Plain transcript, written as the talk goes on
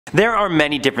There are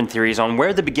many different theories on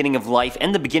where the beginning of life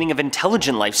and the beginning of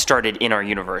intelligent life started in our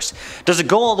universe. Does it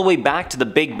go all the way back to the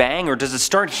Big Bang, or does it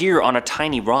start here on a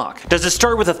tiny rock? Does it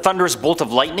start with a thunderous bolt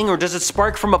of lightning, or does it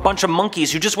spark from a bunch of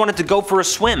monkeys who just wanted to go for a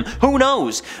swim? Who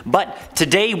knows? But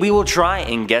today we will try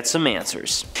and get some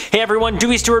answers. Hey everyone,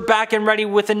 Dewey Stewart back and ready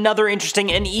with another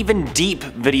interesting and even deep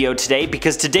video today,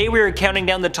 because today we are counting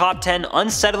down the top 10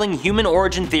 unsettling human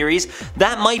origin theories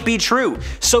that might be true.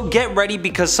 So get ready,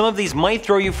 because some of these might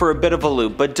throw you for a bit of a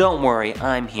loop, but don't worry,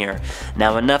 I'm here.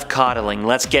 Now enough coddling,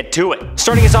 let's get to it.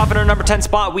 Starting us off in our number 10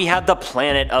 spot, we have the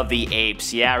Planet of the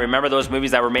Apes. Yeah, remember those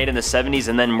movies that were made in the 70s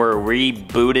and then were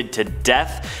rebooted to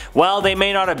death? Well, they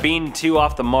may not have been too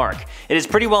off the mark. It is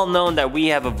pretty well known that we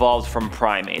have evolved from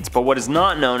primates, but what is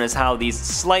not known is how these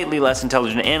slightly less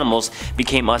intelligent animals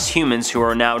became us humans, who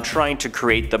are now trying to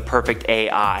create the perfect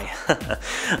AI.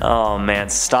 Oh man,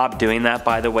 stop doing that,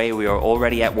 by the way. We are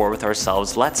already at war with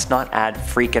ourselves. Let's not add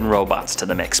freaking robots to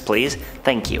the mix, please.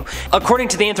 Thank you. According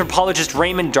to the anthropologist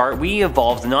Raymond Dart, we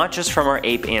evolved not just from our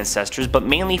ape ancestors, but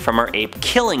mainly from our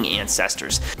ape-killing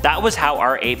ancestors. That was how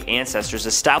our ape ancestors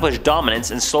established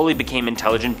dominance and slowly became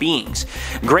intelligent beings.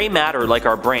 Gray matter, like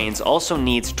our brains, also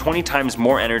needs 20 times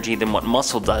more energy than what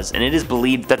muscle does, and it is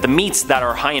believed that the meats that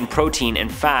are high in protein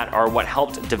and fat are what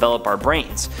helped develop our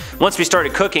brains. Once we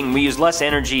started cooking, we used less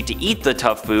energy to eat the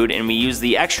tough food, and we used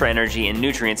the extra energy and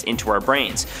nutrients into our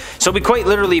brains. So we quite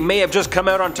literally may have just come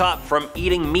out on top from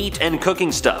eating meat and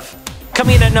cooking stuff.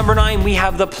 Coming in at number 9, we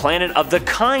have the Planet of the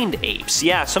Kind Apes.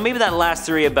 Yeah, so maybe that last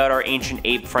theory about our ancient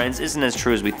ape friends isn't as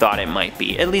true as we thought it might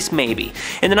be, at least maybe.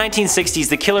 In the 1960s,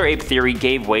 the killer ape theory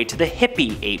gave way to the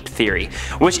hippie ape theory,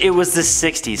 which it was the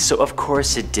 60s, so of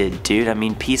course it did, dude. I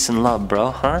mean, peace and love, bro,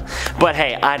 huh? But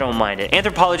hey, I don't mind it.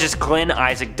 Anthropologist Glenn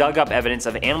Isaac dug up evidence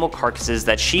of animal carcasses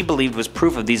that she believed was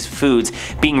proof of these foods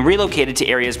being relocated to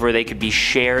areas where they could be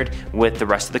shared with the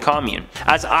rest of the commune.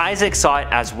 As Isaac saw it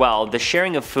as well, the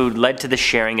sharing of food led to the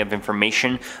sharing of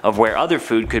information of where other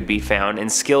food could be found,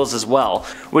 and skills as well,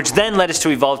 which then led us to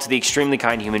evolve to the extremely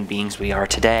kind human beings we are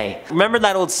today. Remember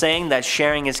that old saying that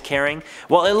sharing is caring?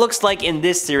 Well, it looks like in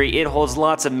this theory it holds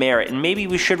lots of merit, and maybe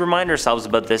we should remind ourselves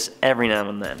about this every now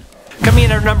and then. Coming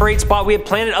in at our number 8 spot, we have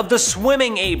Planet of the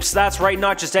Swimming Apes. That's right,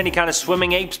 not just any kind of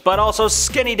swimming apes, but also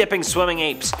skinny dipping swimming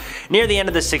apes. Near the end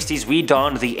of the 60s, we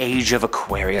donned the age of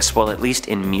Aquarius, well, at least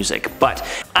in music. But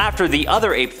after the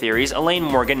other ape theories, Elaine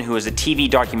Morgan, who is a TV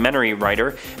documentary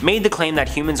writer, made the claim that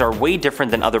humans are way different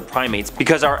than other primates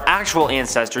because our actual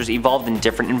ancestors evolved in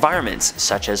different environments,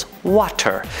 such as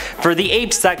water. For the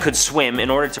apes that could swim,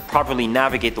 in order to properly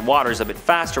navigate the waters a bit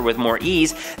faster with more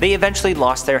ease, they eventually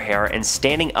lost their hair, and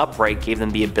standing upright gave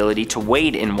them the ability to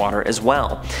wade in water as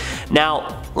well.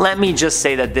 Now, let me just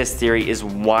say that this theory is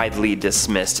widely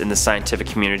dismissed in the scientific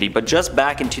community, but just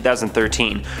back in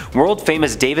 2013, world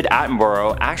famous David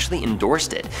Attenborough actually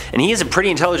endorsed it. And he is a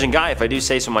pretty intelligent guy, if I do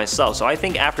say so myself, so I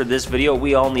think after this video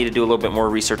we all need to do a little bit more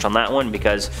research on that one,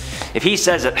 because if he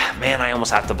says it, man, I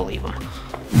almost have to believe him.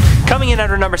 Coming in at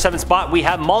our number 7 spot, we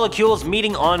have molecules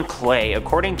meeting on clay.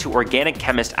 According to organic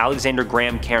chemist Alexander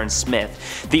Graham Cairn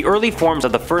Smith, the early forms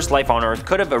of the first life on Earth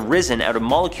could have arisen out of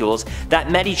molecules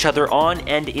that met each other on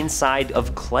and inside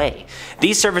of clay.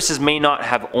 These surfaces may not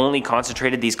have only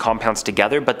concentrated these compounds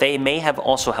together, but they may have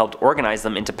also helped organize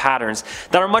them into patterns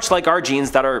that are much like our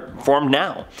genes that are formed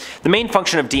now. The main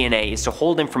function of DNA is to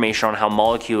hold information on how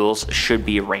molecules should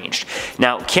be arranged.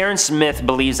 Now, Cairn Smith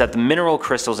believes that the mineral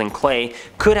crystals in clay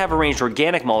could have arranged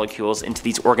organic molecules into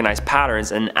these organized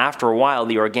patterns, and after a while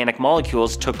the organic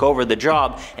molecules took over the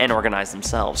job and organized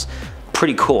themselves.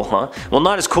 Pretty cool, huh? Well,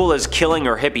 not as cool as killing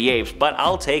or hippie apes, but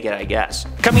I'll take it, I guess.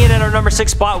 Coming in at our number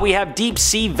 6 spot, we have deep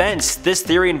sea vents. This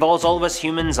theory involves all of us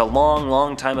humans a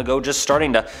long time ago just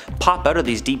starting to pop out of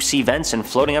these deep sea vents and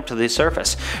floating up to the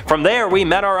surface. From there, we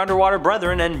met our underwater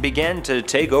brethren and began to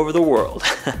take over the world.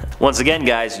 Once again,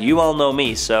 guys, you all know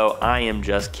me, so I am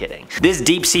just kidding. This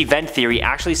deep sea vent theory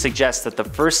actually suggests that the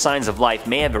first signs of life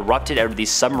may have erupted out of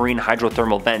these submarine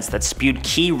hydrothermal vents that spewed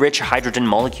key rich hydrogen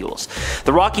molecules.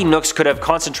 The rocky nooks could have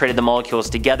concentrated the molecules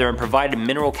together and provided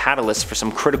mineral catalysts for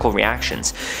some critical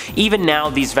reactions. Even now,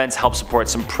 these vents help support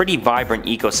some pretty vibrant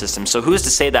ecosystems, so who's to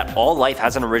say that all life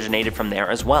hasn't originated from there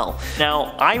as well?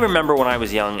 Now, I remember when I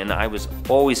was young and I was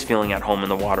always feeling at home in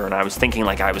the water, and I was thinking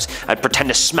like I'd pretend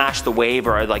to smash the wave,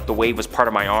 or like the wave was part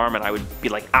of my arm, and I would be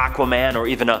like Aquaman or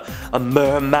even a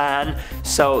merman.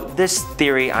 So this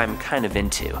theory I'm kind of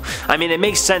into. I mean, it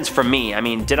makes sense for me. I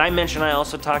mean, did I mention I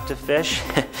also talk to fish?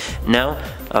 No?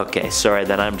 Okay, sorry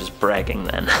then, I'm just bragging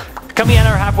then. Coming at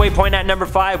our halfway point at number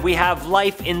 5, we have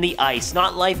life in the ice,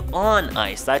 not life on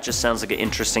ice. That just sounds like an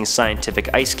interesting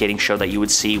scientific ice skating show that you would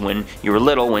see when you were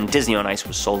little, when Disney on Ice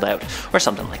was sold out, or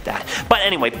something like that. But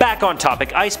anyway, back on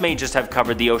topic, ice may just have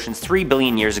covered the oceans 3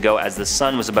 billion years ago as the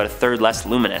sun was about a third less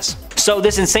luminous. So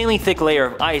this insanely thick layer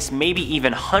of ice, maybe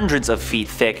even hundreds of feet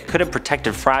thick, could have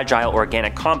protected fragile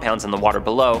organic compounds in the water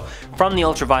below from the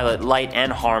ultraviolet light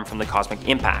and harm from the cosmic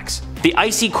impacts. The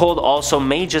icy cold also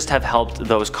may just have helped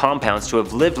those compounds to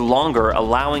have lived longer,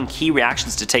 allowing key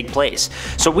reactions to take place.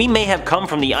 So we may have come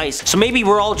from the ice, so maybe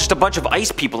we're all just a bunch of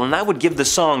ice people, and that would give the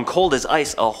song Cold as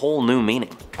Ice a whole new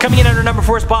meaning. Coming in at our number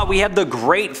 4 spot, we have the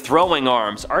great throwing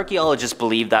arms. Archaeologists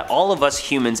believe that all of us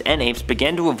humans and apes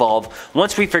began to evolve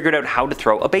once we figured out how to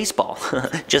throw a baseball.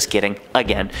 Just kidding,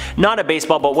 again. Not a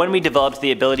baseball, but when we developed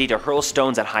the ability to hurl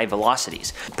stones at high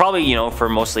velocities. Probably, for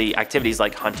mostly activities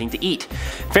like hunting to eat.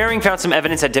 Ferring found some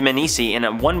evidence at Dmanisi in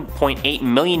a 1.8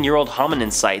 million year old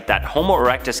hominin site that Homo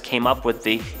Erectus came up with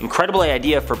the incredible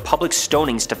idea for public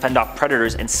stonings to fend off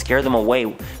predators and scare them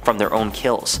away from their own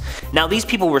kills. Now these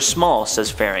people were small,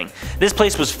 says Ferring. This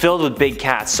place was filled with big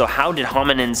cats, so how did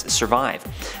hominins survive?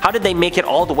 How did they make it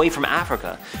all the way from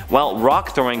Africa? Well,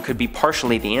 rock throwing could be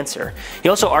partially the answer. He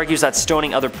also argues that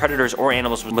stoning other predators or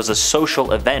animals was a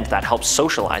social event that helped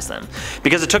socialize them,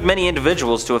 because it took many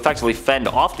individuals to effectively fend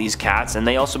off these cats, and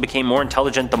they also became more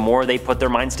intelligent the more they put their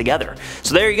minds together.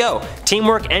 So there you go,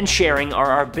 teamwork and sharing are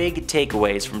our big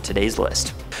takeaways from today's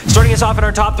list. Starting us off in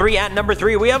our top 3, at number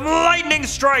 3 we have lightning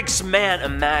strikes. Man,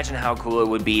 imagine how cool it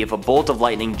would be if a bolt of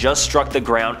lightning just struck the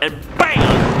ground and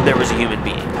BAM! There was a human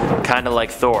being. Kinda like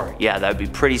Thor. Yeah, that would be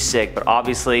pretty sick, but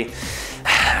obviously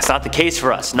that's not the case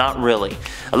for us, not really.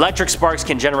 Electric sparks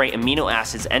can generate amino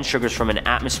acids and sugars from an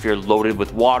atmosphere loaded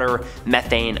with water,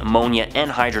 methane, ammonia, and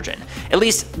hydrogen. At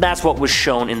least that's what was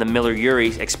shown in the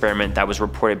Miller-Urey experiment that was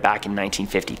reported back in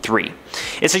 1953.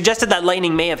 It suggested that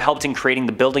lightning may have helped in creating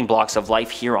the building blocks of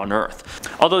life here on Earth.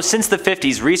 Although since the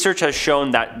 50s, research has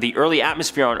shown that the early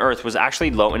atmosphere on Earth was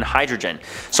actually low in hydrogen.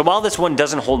 So while this one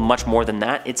doesn't hold much more than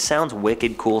that, it sounds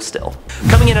wicked cool still.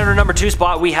 Coming in at our number 2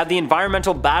 spot, we have the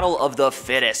environmental battle of the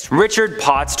fittest. Richard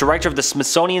Potts, director of the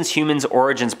Smithsonian's Humans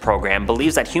Origins program,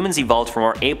 believes that humans evolved from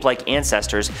our ape-like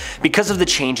ancestors because of the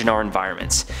change in our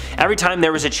environments. Every time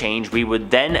there was a change, we would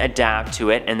then adapt to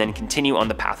it and then continue on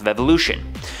the path of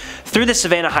evolution. Through the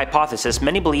savanna hypothesis,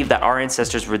 many believe that our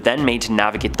ancestors were then made to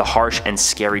navigate the harsh and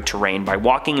scary terrain by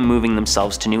walking and moving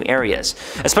themselves to new areas,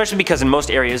 especially because in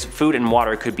most areas, food and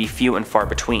water could be few and far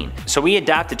between. So we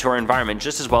adapted to our environment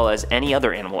just as well as any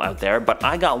other animal out there, but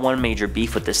I got one major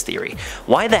beef with this theory.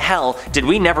 Why the hell did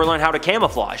we never learn how to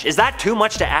camouflage? Is that too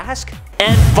much to ask?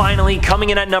 And finally,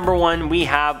 coming in at number 1, we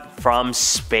have from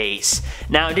space.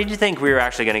 Now, did you think we were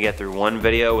actually going to get through one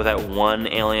video without one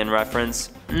alien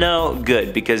reference? No,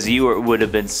 good, because you would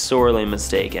have been sorely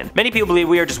mistaken. Many people believe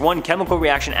we are just one chemical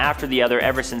reaction after the other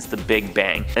ever since the Big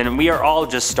Bang, and we are all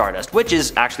just stardust, which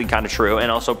is actually kind of true and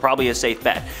also probably a safe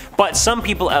bet. But some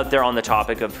people out there on the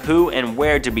topic of who and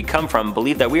where did we come from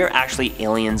believe that we are actually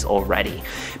aliens already.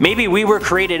 Maybe we were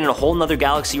created in a whole nother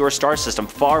galaxy or star system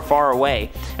far, far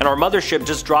away, and our mothership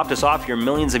just dropped us off here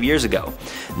millions of years ago.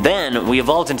 Then we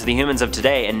evolved into the humans of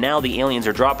today, and now the aliens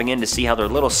are dropping in to see how their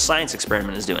little science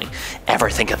experiment is doing. Ever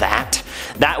think of that?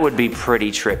 That would be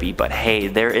pretty trippy, but hey,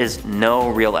 there is no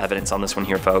real evidence on this one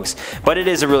here, folks. But it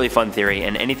is a really fun theory,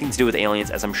 and anything to do with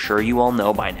aliens, as I'm sure you all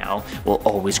know by now, will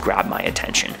always grab my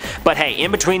attention. But hey,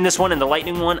 in between this one and the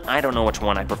lightning one, I don't know which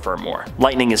one I prefer more.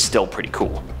 Lightning is still pretty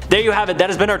cool. There you have it. That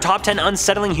has been our top 10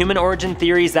 unsettling human origin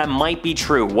theories that might be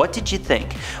true. What did you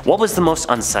think? What was the most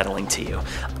unsettling to you?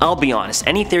 I'll be honest,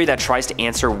 any theory that tries to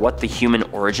answer what the human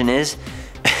origin is,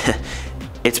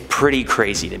 it's pretty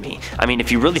crazy to me. I mean,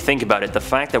 if you really think about it, the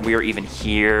fact that we are even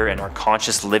here and are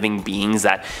conscious living beings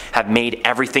that have made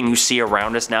everything you see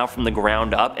around us now from the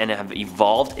ground up and have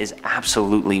evolved is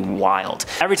absolutely wild.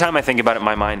 Every time I think about it,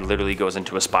 my mind literally goes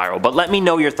into a spiral. But let me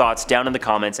know your thoughts down in the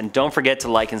comments, and don't forget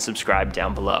to like and subscribe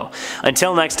down below.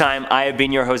 Until next time, I have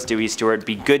been your host, Dewey Stewart.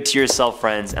 Be good to yourself,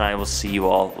 friends, and I will see you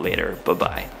all later.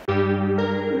 Bye-bye.